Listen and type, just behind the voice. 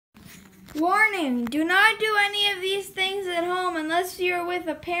Warning, do not do any of these things at home unless you're with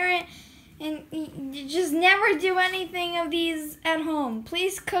a parent, and you just never do anything of these at home.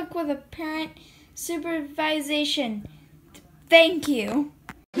 Please cook with a parent supervision. Thank you.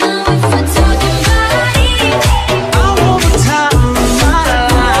 Hey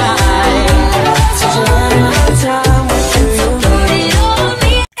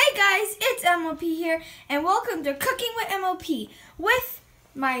guys, it's MOP here, and welcome to Cooking with MOP with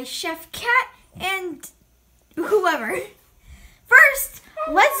my chef Cat and whoever. First,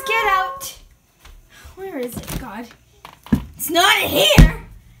 let's get out. Where is it, God? It's not in here.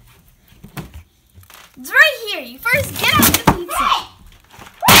 It's right here. You first get out the pizza.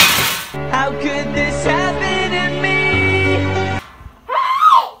 How could this happen to me?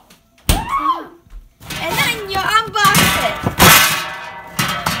 And then you unbox it.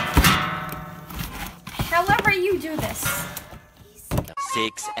 However you do this.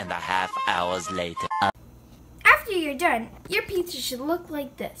 6.5 hours later. After you're done, your pizza should look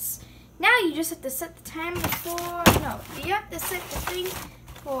like this. Now you just have to set the timer for, you have to set the thing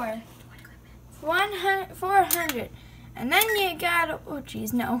for 400. And then you gotta, oh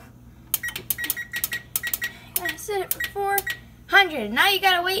geez, no. You gotta set it for 400. Now you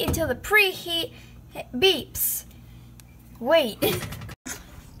gotta wait until the preheat beeps. Wait.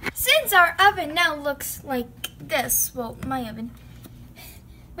 Since our oven now looks like this, well, my oven.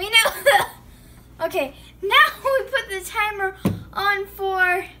 We know. Okay, now we put the timer on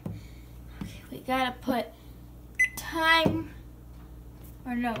for. Okay, we gotta put time.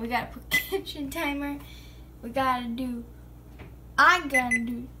 Or no, we gotta put kitchen timer. We gotta do. I gotta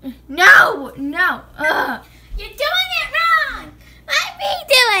do. No, no. You're doing it wrong. Let me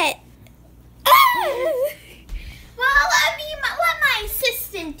do it. Well, let my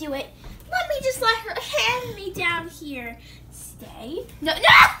assistant do it. Let me just let her hand me down here. Stay. No, no!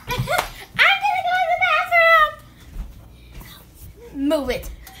 I'm gonna go to the bathroom. Move it.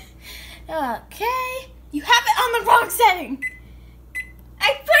 Okay. You have it on the wrong setting.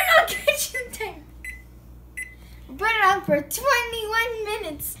 I put it on kitchen time. Put it on for 21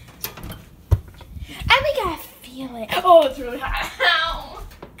 minutes. And we gotta feel it. Oh, it's really hot. Ow.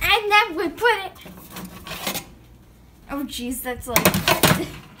 And then we put it. Oh, jeez, that's like.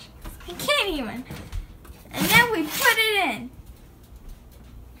 I can't even. And then we put it in.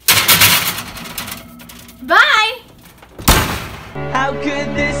 Bye! How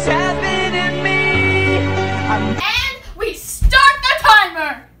could this happen to me? And we start the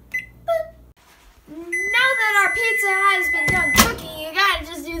timer! Now that our pizza has been done cooking, you gotta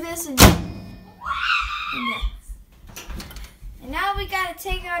just do this and yes. And now we gotta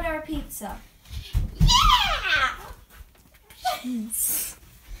take out our pizza. Yeah! Jeez.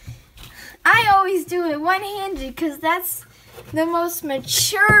 I always do it one-handed because that's the most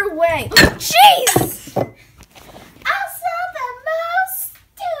mature way. Jeez! Also the most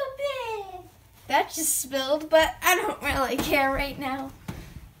stupid. That just spilled, but I don't really care right now.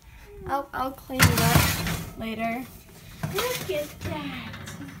 I'll clean it up later. Look at that.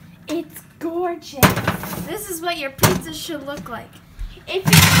 It's gorgeous. This is what your pizza should look like. If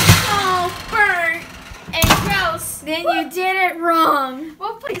it's all burnt and gross, then you did it wrong.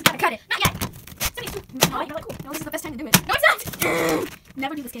 Well, please gotta cut it. Not yet. Oh, you're like, cool. No, this is the best time to do it. No, it's not.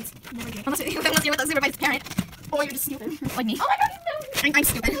 Never do this, kids. Never do it. Unless you're with a supervised parent. Or you're just stupid. Like me. Oh my god, no. I'm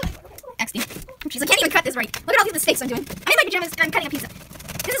stupid. XD. She's like, I can't even cut this right. Look at all these mistakes I'm doing. I'm in my pajamas and I'm cutting a pizza.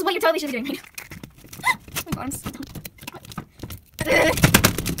 This is what you totally should be doing right now. Oh my god, I'm so dumb.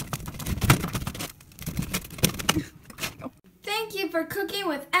 Thank you for cooking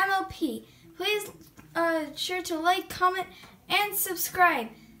with MLP. Please sure to like, comment, and subscribe.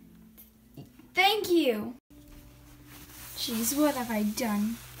 Thank you. Jeez, what have I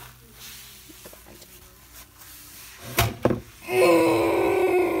done?